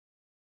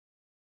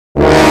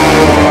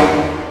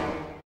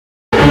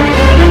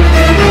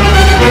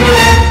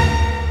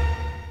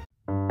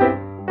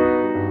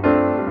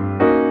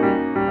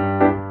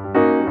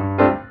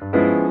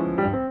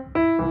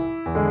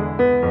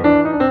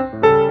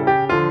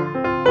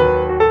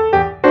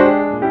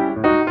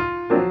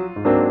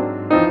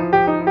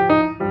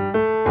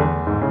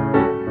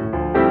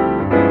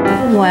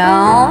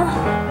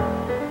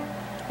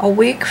A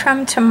week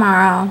from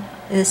tomorrow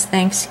is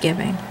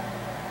Thanksgiving.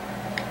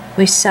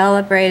 We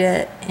celebrate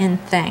it in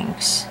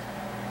thanks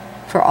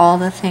for all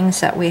the things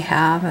that we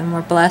have and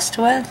we're blessed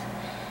with.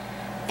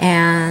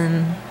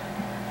 And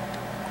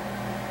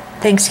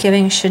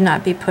Thanksgiving should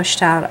not be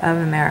pushed out of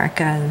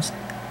America's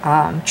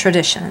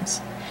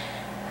traditions.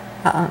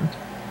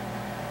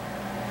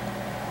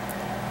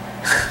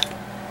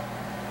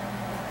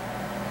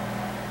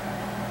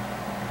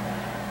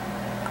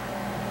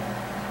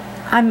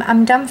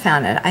 I'm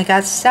dumbfounded. I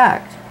got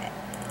stuck.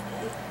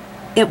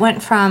 It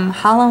went from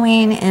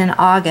Halloween in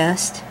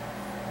August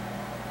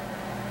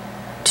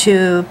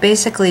to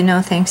basically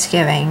no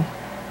Thanksgiving.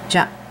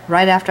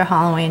 Right after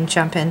Halloween,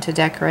 jump into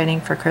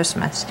decorating for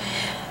Christmas.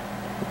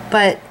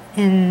 But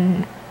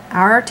in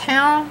our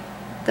town,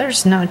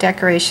 there's no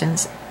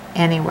decorations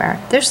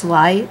anywhere. There's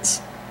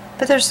lights,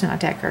 but there's no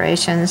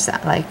decorations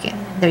like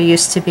there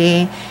used to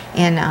be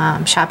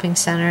in shopping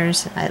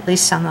centers, at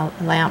least on the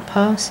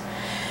lampposts.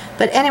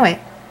 But anyway,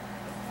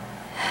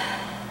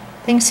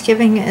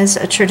 Thanksgiving is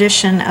a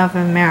tradition of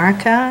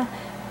America,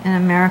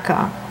 and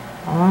America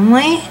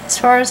only, as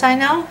far as I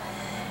know.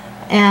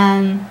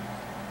 And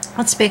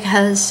it's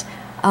because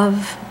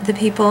of the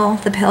people,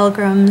 the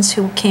pilgrims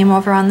who came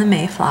over on the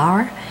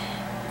Mayflower,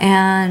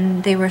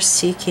 and they were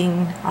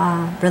seeking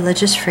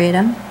religious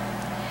freedom,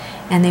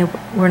 and they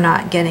were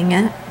not getting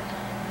it.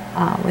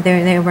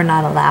 They were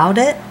not allowed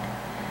it.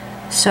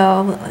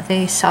 So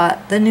they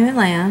sought the new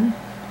land,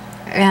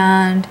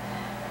 and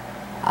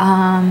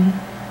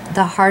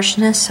the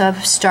harshness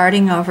of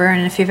starting over.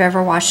 And if you've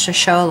ever watched a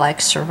show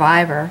like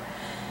Survivor,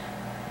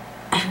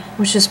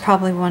 which is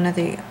probably one of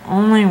the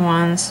only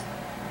ones,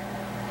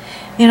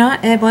 you know,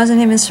 it wasn't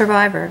even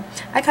Survivor.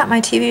 I got my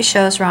TV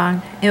shows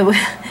wrong.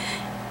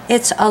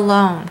 It's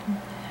Alone.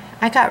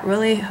 I got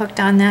really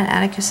hooked on that,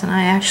 Atticus and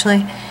I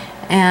actually,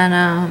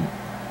 and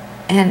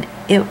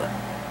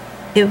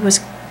it was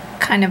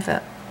kind of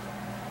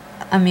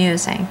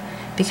amusing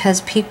because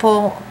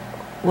people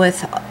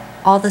with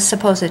all the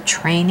supposed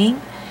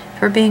training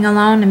for being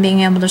alone and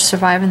being able to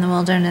survive in the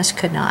wilderness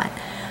could not.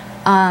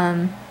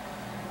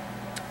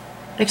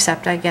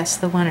 Except, I guess,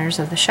 the winners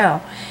of the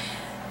show.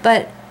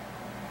 But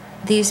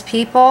these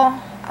people,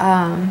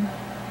 and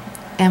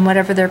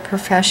whatever their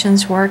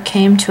professions were,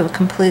 came to a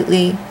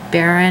completely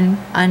barren,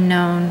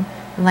 unknown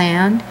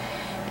land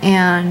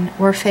and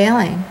were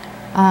failing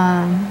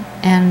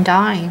and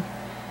dying.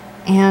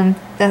 And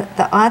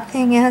the odd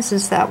thing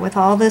is that with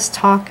all this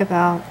talk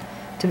about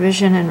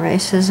division and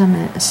racism,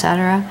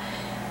 etc.,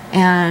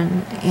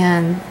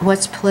 and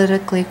what's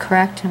politically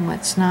correct and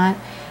what's not,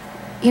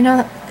 you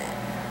know,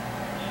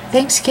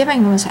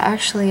 Thanksgiving was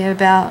actually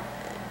about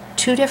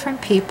two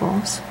different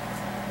peoples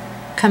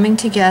coming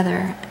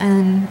together,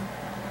 and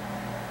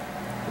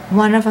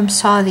one of them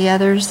saw the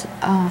others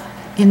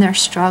in their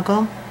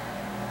struggle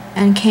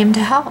and came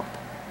to help.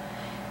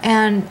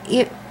 And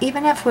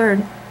even if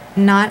we're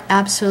not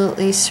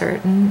absolutely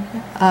certain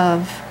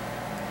of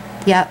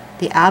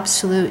the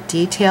absolute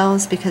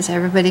details, because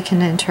everybody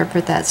can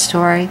interpret that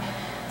story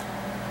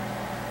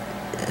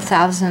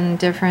 1,000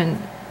 different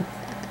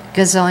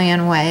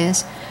gazillion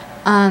ways,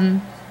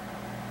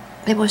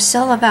 it was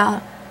still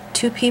about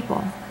two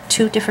people,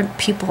 two different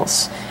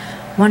peoples,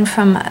 one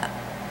from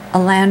a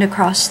land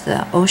across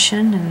the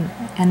ocean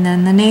and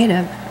then the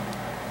native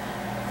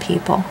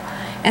people.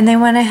 And they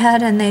went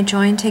ahead and they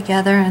joined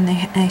together, and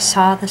they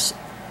saw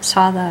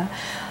the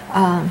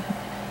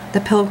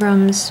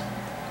pilgrims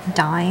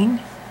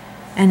dying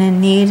and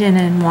in need and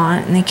in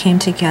want, and they came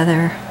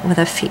together with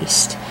a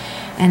feast.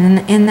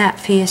 And in that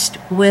feast,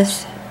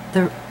 with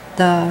the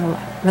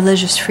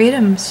religious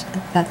freedoms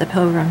that the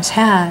pilgrims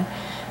had,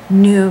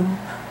 knew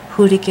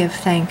who to give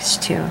thanks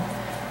to.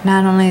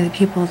 Not only the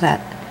people that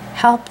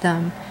helped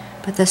them,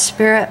 but the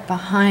spirit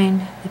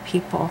behind the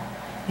people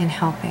in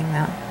helping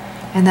them.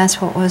 And that's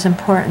what was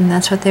important.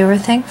 That's what they were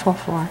thankful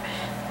for.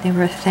 They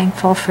were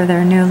thankful for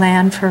their new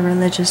land, for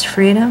religious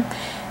freedom,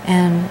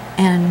 and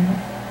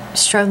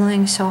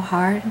struggling so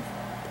hard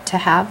to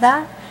have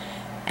that,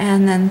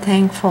 and then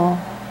thankful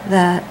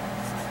that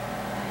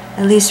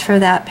at least for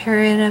that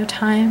period of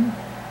time,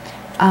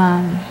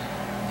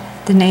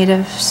 the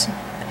natives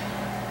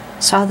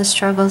saw the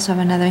struggles of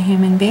another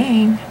human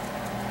being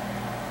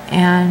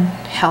and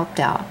helped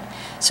out.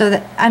 So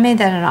that I made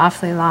that an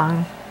awfully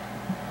long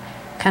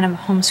kind of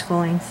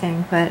homeschooling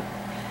thing, but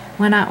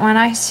when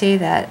I see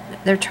that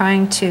they're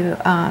trying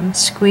to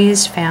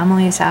squeeze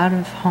families out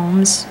of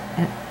homes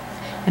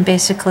and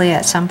basically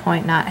at some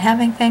point not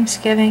having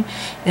Thanksgiving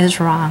is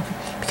wrong,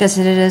 because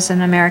it is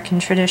an American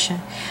tradition.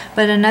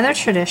 But another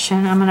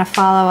tradition I'm going to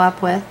follow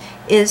up with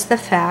is the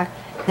fact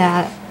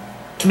that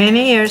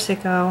many years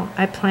ago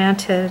I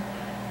planted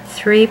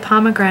 3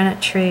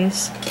 pomegranate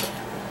trees,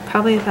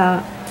 probably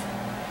about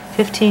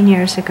 15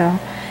 years ago,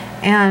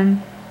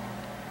 and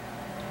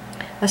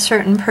a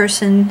certain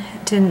person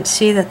didn't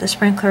see that the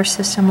sprinkler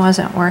system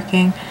wasn't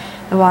working,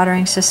 the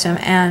watering system,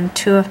 and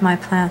 2 of my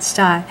plants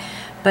died.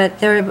 But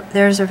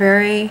there's a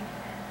very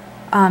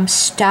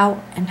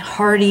stout and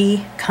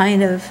hardy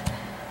kind of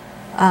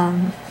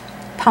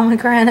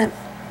pomegranate,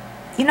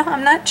 you know,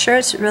 I'm not sure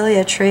it's really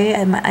a tree,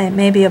 it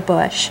may be a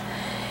bush,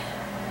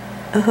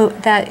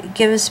 that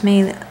gives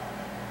me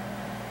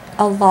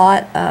a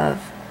lot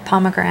of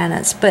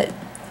pomegranates. But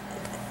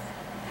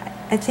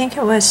I think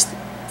it was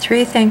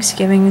 3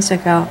 Thanksgivings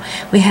ago,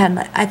 we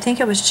had, I think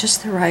it was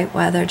just the right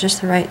weather,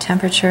 just the right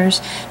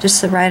temperatures,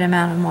 just the right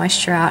amount of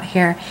moisture out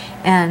here,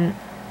 and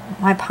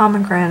my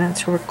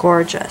pomegranates were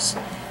gorgeous.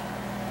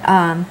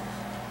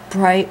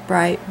 Bright,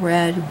 bright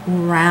red,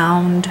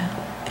 round,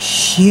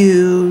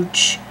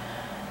 huge,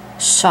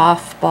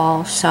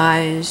 softball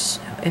size,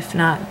 if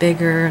not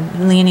bigger,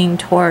 leaning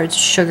towards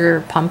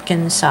sugar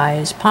pumpkin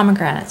size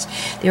pomegranates.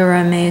 They were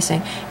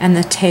amazing, and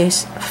the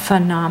taste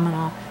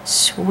phenomenal.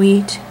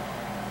 Sweet,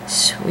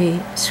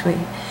 sweet,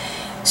 sweet.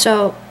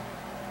 So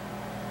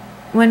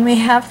when we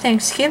have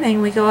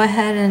Thanksgiving, we go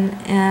ahead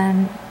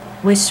and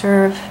we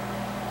serve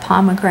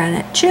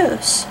pomegranate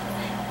juice.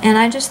 And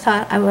I just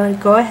thought I would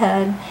go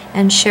ahead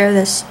and share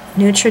this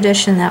new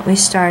tradition that we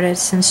started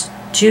since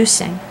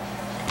juicing.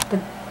 But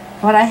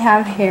what I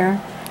have here,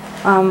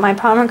 my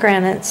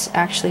pomegranates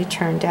actually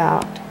turned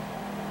out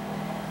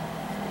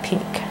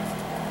pink.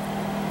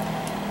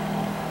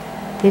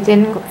 They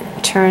didn't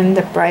turn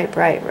the bright,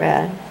 bright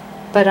red.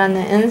 But on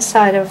the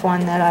inside of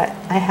one that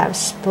I have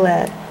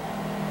split,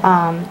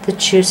 the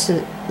juice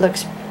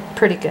looks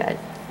pretty good.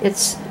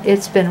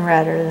 It's been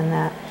redder than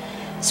that.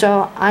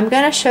 So I'm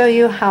going to show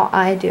you how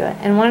I do it.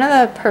 And one of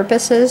the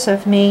purposes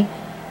of me,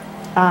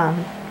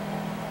 I'm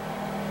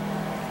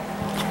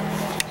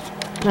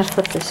going to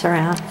flip this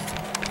around.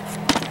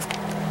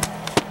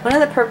 One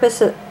of the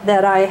purposes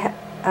that I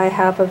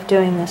have of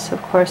doing this,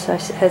 of course, I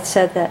had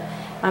said that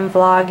I'm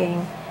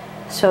vlogging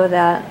so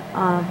that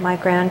my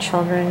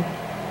grandchildren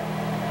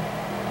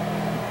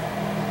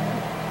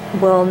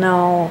will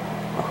know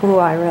who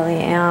I really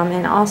am,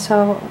 and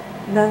also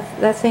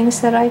the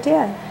things that I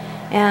did.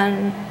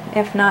 And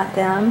if not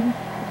them,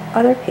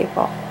 other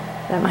people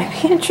that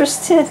might be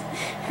interested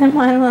in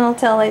my little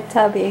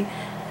Teletubby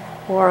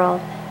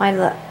world.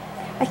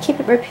 I keep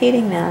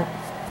repeating that.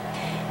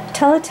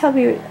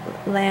 Teletubby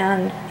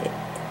land,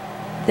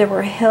 there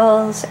were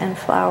hills and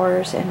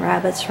flowers and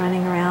rabbits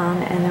running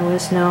around, and there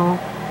was no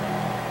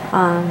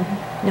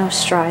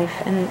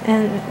strife, and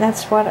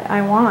that's what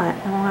I want.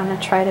 I want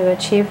to try to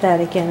achieve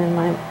that again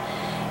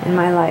in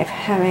my life,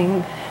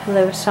 having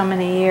lived so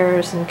many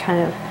years in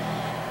kind of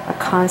a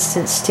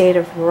constant state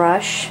of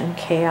rush and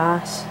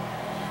chaos.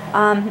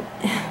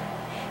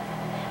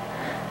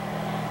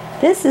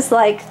 This is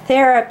like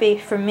therapy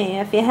for me,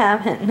 if you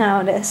haven't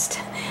noticed.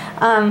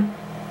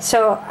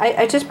 So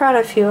I just brought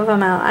a few of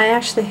them out. I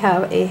actually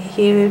have a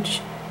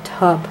huge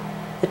tub,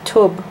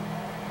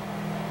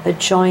 a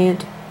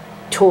giant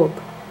tub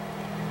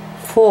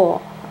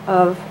full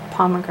of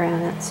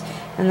pomegranates,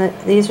 and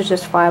these are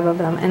just 5 of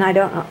them, and I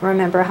don't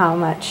remember how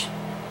much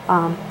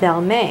they'll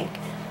make.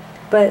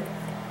 But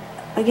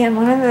again,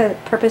 one of the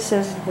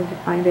purposes of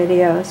my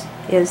videos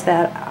is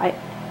that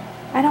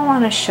I don't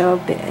want to show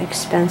big,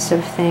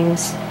 expensive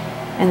things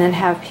and then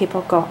have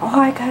people go, oh,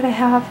 I gotta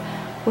have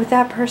what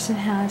that person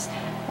has.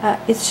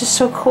 It's just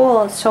so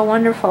cool, it's so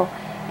wonderful,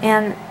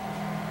 and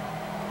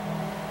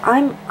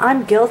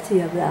I'm guilty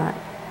of that.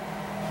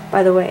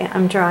 By the way,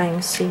 I'm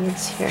drying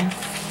seeds here,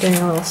 doing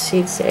a little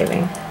seed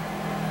saving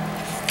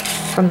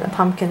from the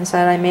pumpkins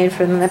that I made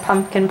from the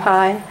pumpkin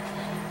pie.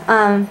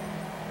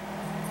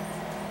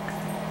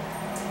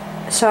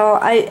 So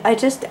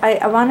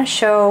I want to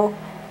show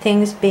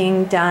things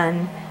being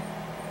done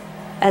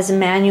as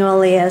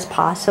manually as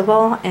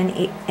possible,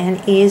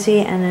 and easy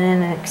and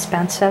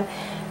inexpensive.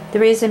 The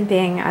reason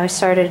being, I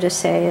started to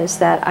say, is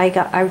that I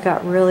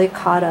got really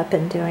caught up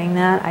in doing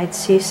that. I'd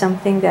see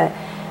something that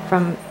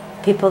from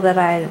people that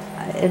I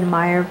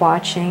admired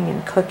watching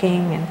and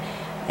cooking, and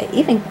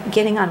even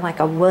getting on like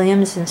a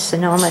Williams and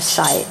Sonoma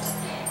site,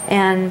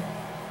 and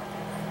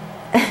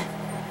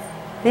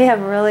they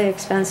have really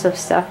expensive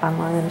stuff on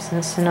Williams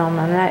and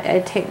Sonoma, and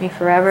it'd take me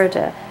forever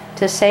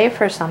to save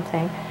for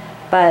something,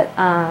 but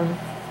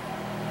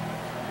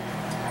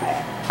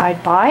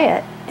I'd buy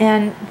it.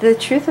 And the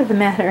truth of the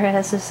matter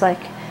is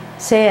like,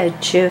 say a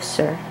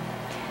juicer.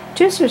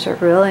 Juicers are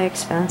really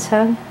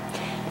expensive,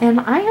 and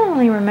I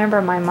only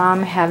remember my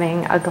mom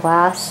having a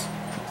glass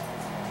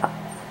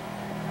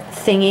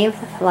thingy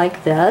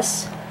like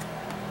this.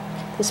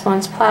 This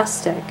one's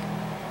plastic.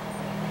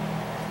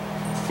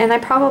 And I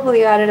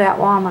probably got it at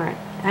Walmart.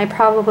 I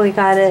probably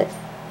got it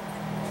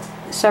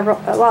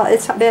well,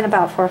 it's been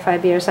about 4 or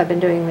 5 years I've been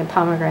doing the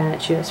pomegranate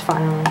juice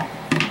finally.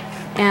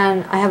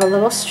 And I have a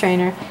little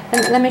strainer.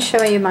 And let me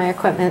show you my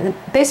equipment.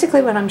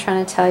 Basically what I'm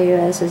trying to tell you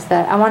is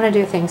that I want to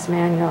do things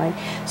manually.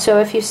 So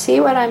if you see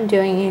what I'm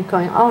doing, you're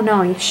going, oh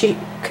no, she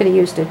could have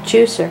used a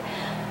juicer.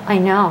 I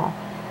know.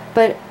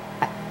 But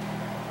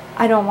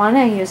I don't want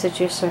to use a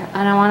juicer.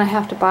 I don't want to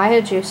have to buy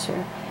a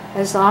juicer.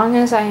 As long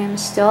as I am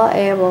still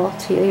able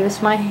to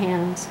use my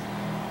hands,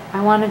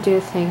 I want to do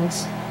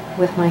things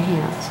with my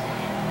hands.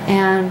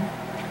 And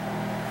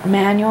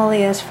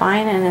manually is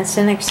fine, and it's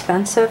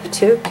inexpensive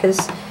too,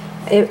 because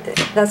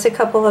that's a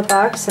couple of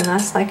bucks, and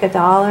that's like $1,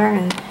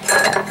 and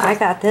I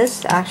got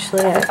this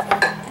actually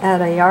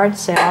at a yard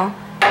sale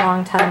a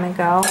long time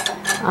ago.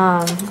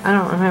 I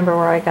don't remember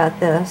where I got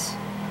this,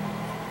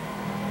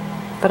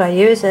 but I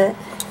use it.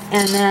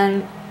 And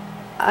then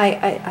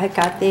I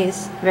got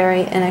these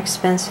very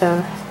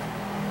inexpensive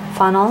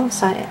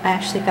funnels. I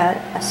actually got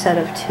a set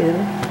of 2.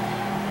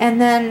 And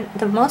then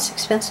the most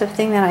expensive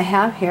thing that I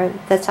have here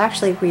that's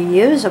actually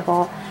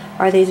reusable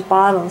are these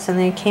bottles, and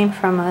they came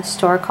from a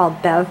store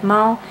called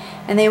Bevmo,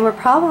 and they were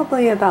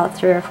probably about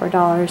 $3 or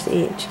 $4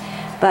 each.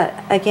 But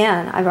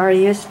again, I've already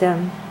used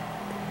them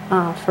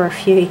for a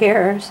few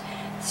years,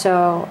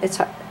 so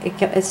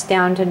it's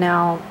down to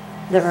now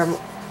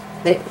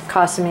they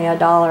cost me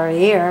 $1 a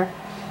year.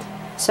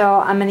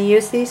 So I'm going to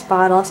use these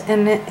bottles,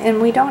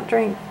 and we don't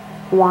drink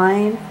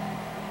wine.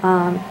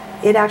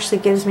 It actually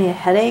gives me a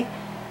headache,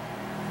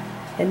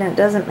 and it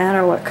doesn't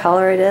matter what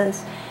color it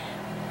is.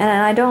 And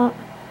I don't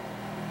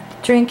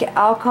drink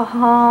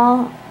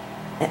alcohol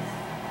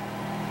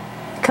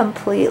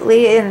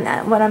completely,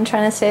 and what I'm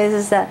trying to say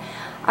is that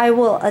I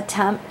will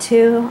attempt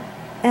to,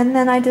 and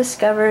then I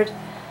discovered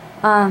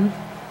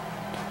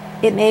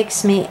it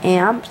makes me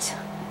amped.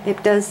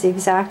 It does the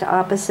exact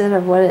opposite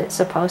of what it's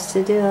supposed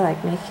to do,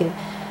 like make you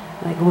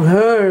like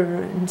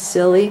and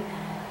silly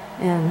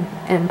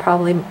and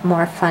probably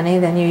more funny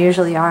than you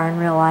usually are in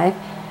real life.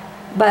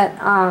 But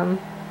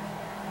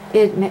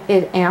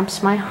it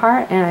amps my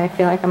heart, and I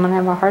feel like I'm gonna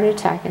have a heart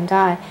attack and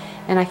die,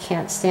 and I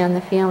can't stand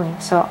the feeling.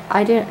 So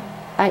I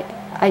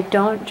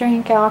don't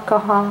drink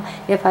alcohol.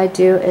 If I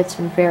do, it's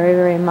very,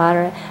 very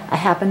moderate. I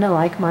happen to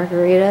like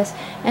margaritas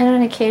and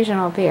an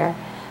occasional beer,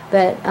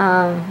 but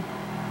I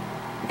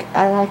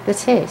like the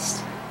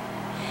taste,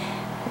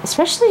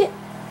 especially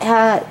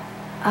at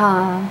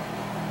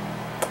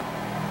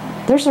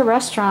there's a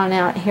restaurant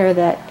out here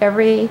that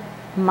every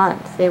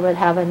month they would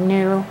have a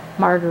new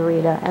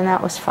margarita, and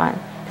that was fun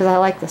because I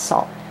like the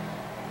salt.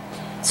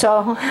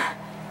 So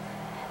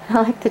I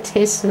like the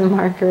taste of the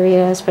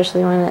margarita,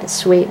 especially when it's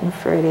sweet and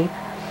fruity.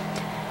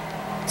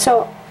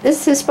 So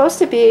this is supposed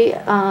to be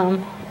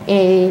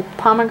a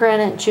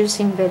pomegranate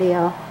juicing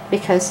video,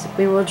 because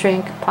we will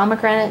drink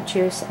pomegranate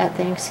juice at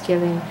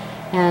Thanksgiving,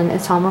 and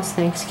it's almost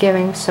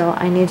Thanksgiving, so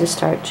I need to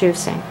start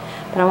juicing.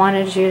 But I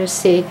wanted you to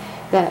see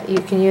that you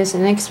can use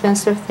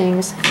inexpensive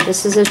things.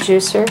 This is a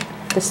juicer.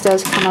 This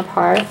does come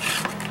apart.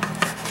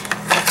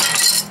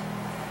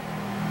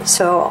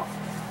 So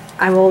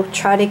I will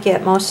try to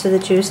get most of the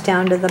juice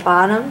down to the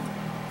bottom,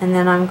 and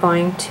then I'm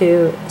going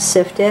to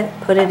sift it,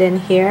 put it in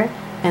here,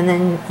 and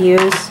then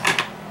use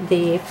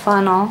the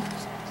funnel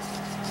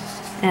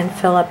and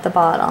fill up the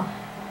bottle.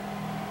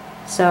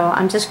 So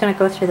I'm just going to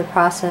go through the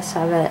process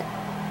of it,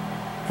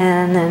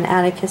 and then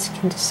Atticus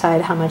can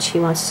decide how much he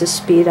wants to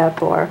speed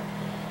up or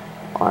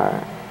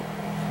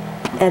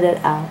edit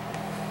out.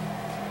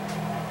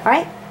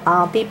 Alright,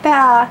 I'll be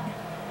back.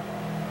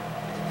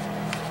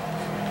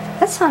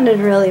 That sounded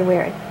really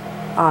weird.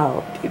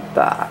 I'll be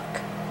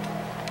back.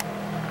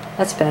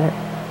 That's better.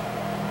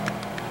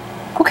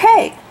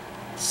 Okay,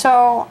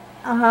 so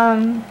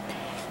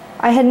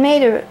I had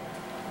made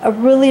a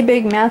really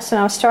big mess, and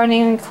I was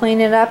starting to clean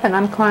it up, and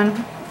I'm going,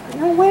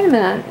 no, wait a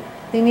minute,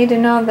 they need to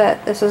know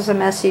that this is a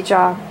messy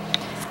job.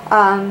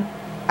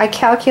 I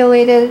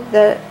calculated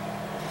that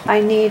I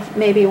need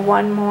maybe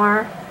one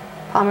more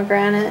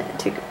pomegranate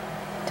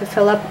to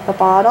fill up the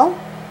bottle,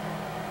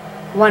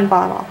 one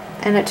bottle,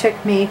 and it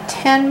took me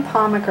 10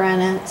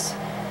 pomegranates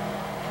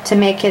to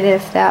make it,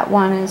 if that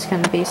one is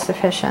going to be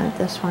sufficient,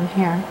 this one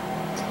here.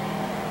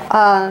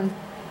 I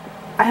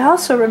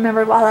also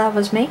remembered while I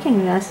was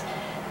making this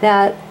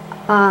that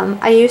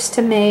I used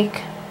to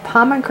make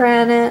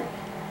pomegranate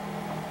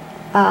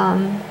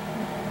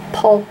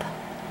pulp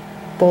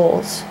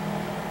bowls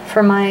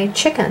for my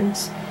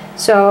chickens.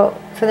 So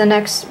for the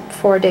next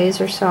 4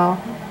 days or so,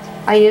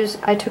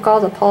 I took all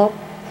the pulp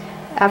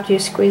after you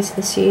squeeze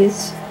the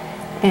seeds,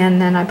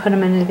 and then I put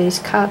them into these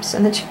cups,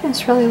 and the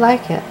chickens really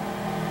like it.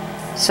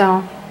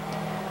 So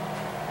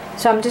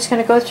I'm just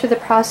going to go through the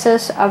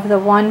process of the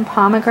one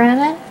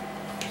pomegranate.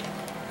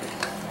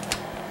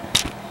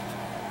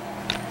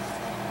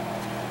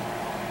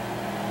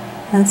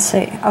 Let's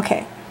see.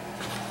 Okay.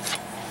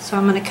 So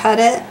I'm going to cut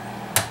it.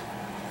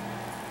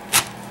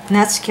 And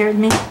that scared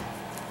me.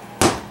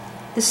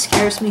 This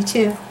scares me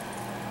too.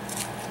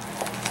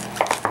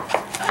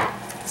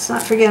 Let's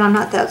not forget I'm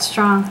not that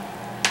strong.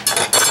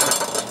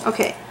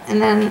 Okay.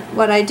 And then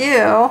what I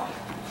do,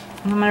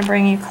 I'm going to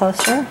bring you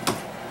closer.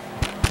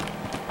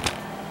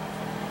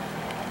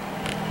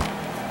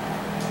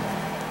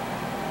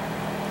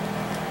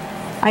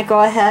 I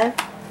go ahead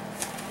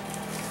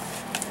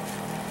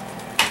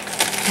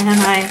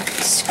and I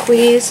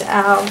squeeze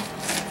out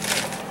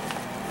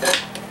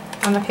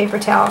on the paper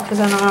towel because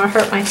I don't want to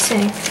hurt my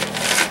sink.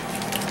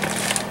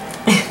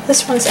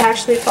 This one's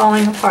actually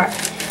falling apart.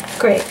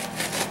 Great.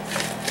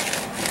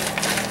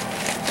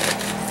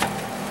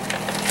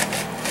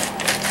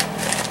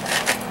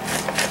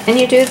 And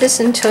you do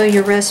this until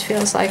your wrist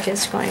feels like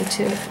it's going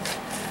to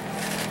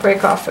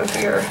break off of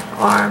your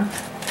arm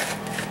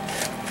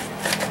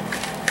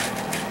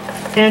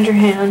and your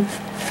hand.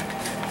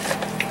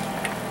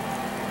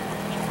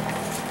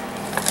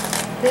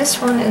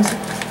 This one is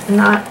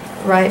not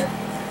ripe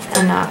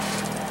enough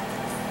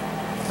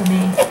for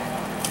me.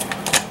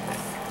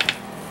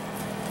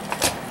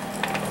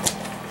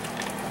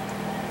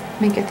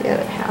 Let me get the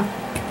other half.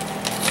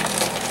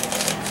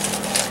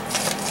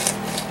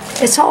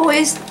 It's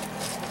always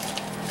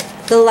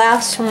the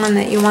last one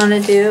that you want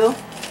to do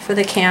for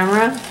the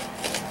camera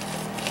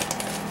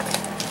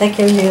that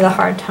gives you the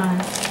hard time.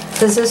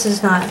 Because this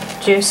is not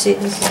juicy,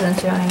 this isn't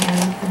doing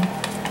anything.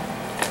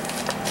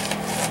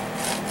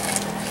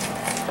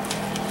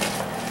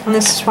 And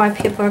this is why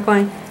people are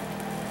going,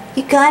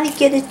 you gotta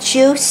get a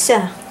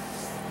juicer.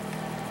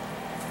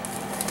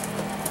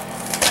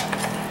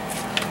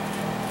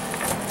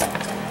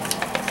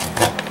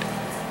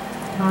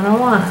 I don't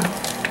wanna.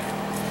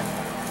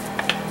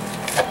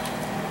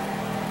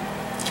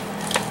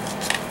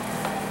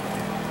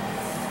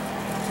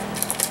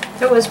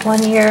 There was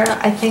one year,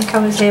 I think I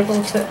was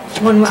able to,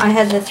 when I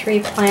had the 3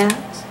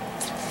 plants,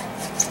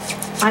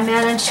 I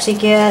managed to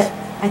get,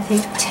 I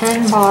think,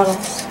 10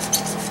 bottles.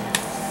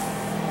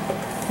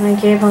 And I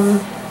gave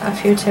them a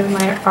few to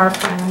our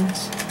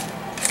friends.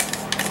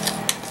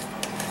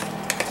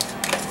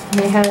 And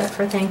they had it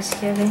for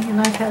Thanksgiving, and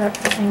I had it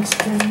for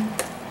Thanksgiving.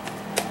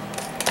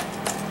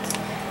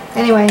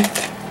 Anyway,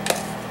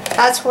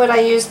 that's what I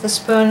use the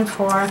spoon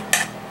for.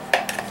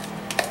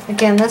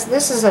 Again,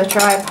 this is a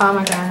dry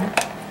pomegranate.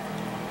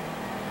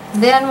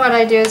 Then what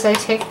I do is I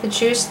take the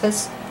juice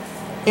that's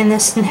in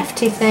this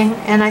nifty thing,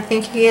 and I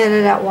think you get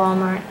it at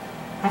Walmart.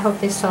 I hope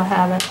they still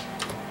have it.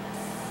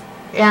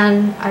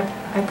 And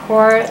I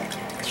pour it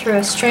through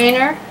a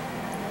strainer,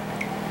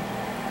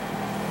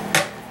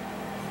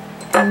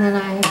 and then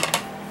I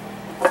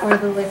pour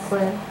the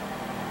liquid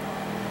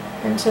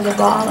into the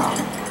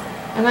bottle.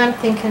 And I'm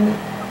thinking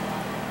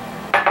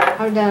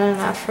I've done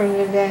enough for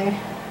today.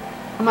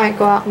 I might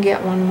go out and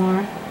get one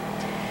more.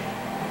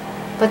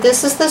 But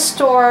this is the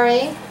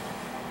story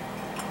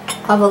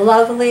of a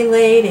lovely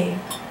lady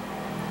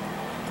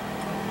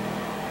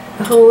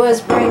who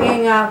was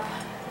bringing up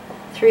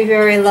 3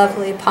 very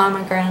lovely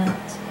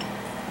pomegranates.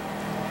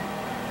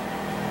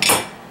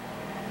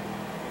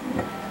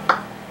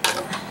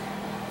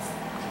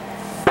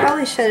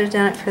 Probably should have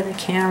done it for the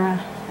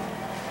camera.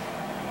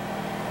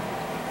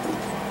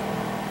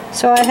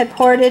 So I had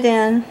poured it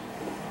in.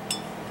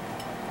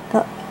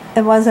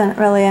 It wasn't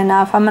really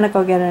enough. I'm going to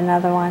go get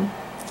another one.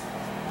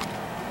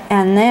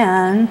 And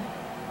then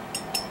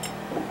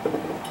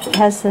it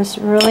has this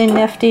really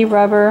nifty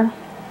rubber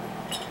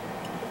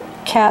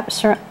cap.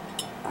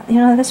 You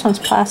know, this one's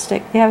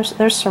plastic.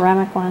 There's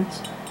ceramic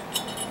ones.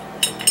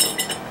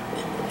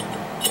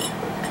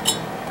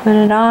 Put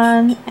it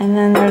on, and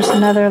then there's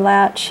another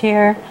latch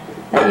here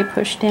that you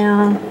push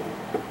down.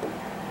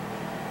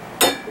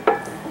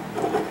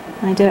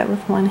 I did it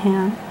with one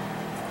hand.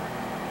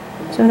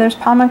 So there's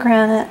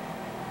pomegranate.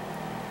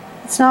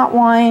 It's not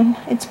wine,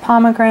 it's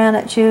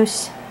pomegranate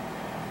juice.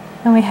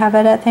 And we have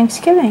it at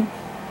Thanksgiving.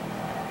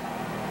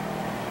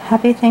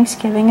 Happy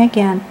Thanksgiving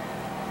again.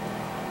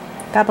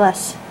 God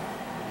bless.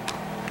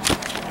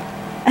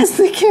 As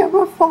the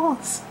camera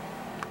falls.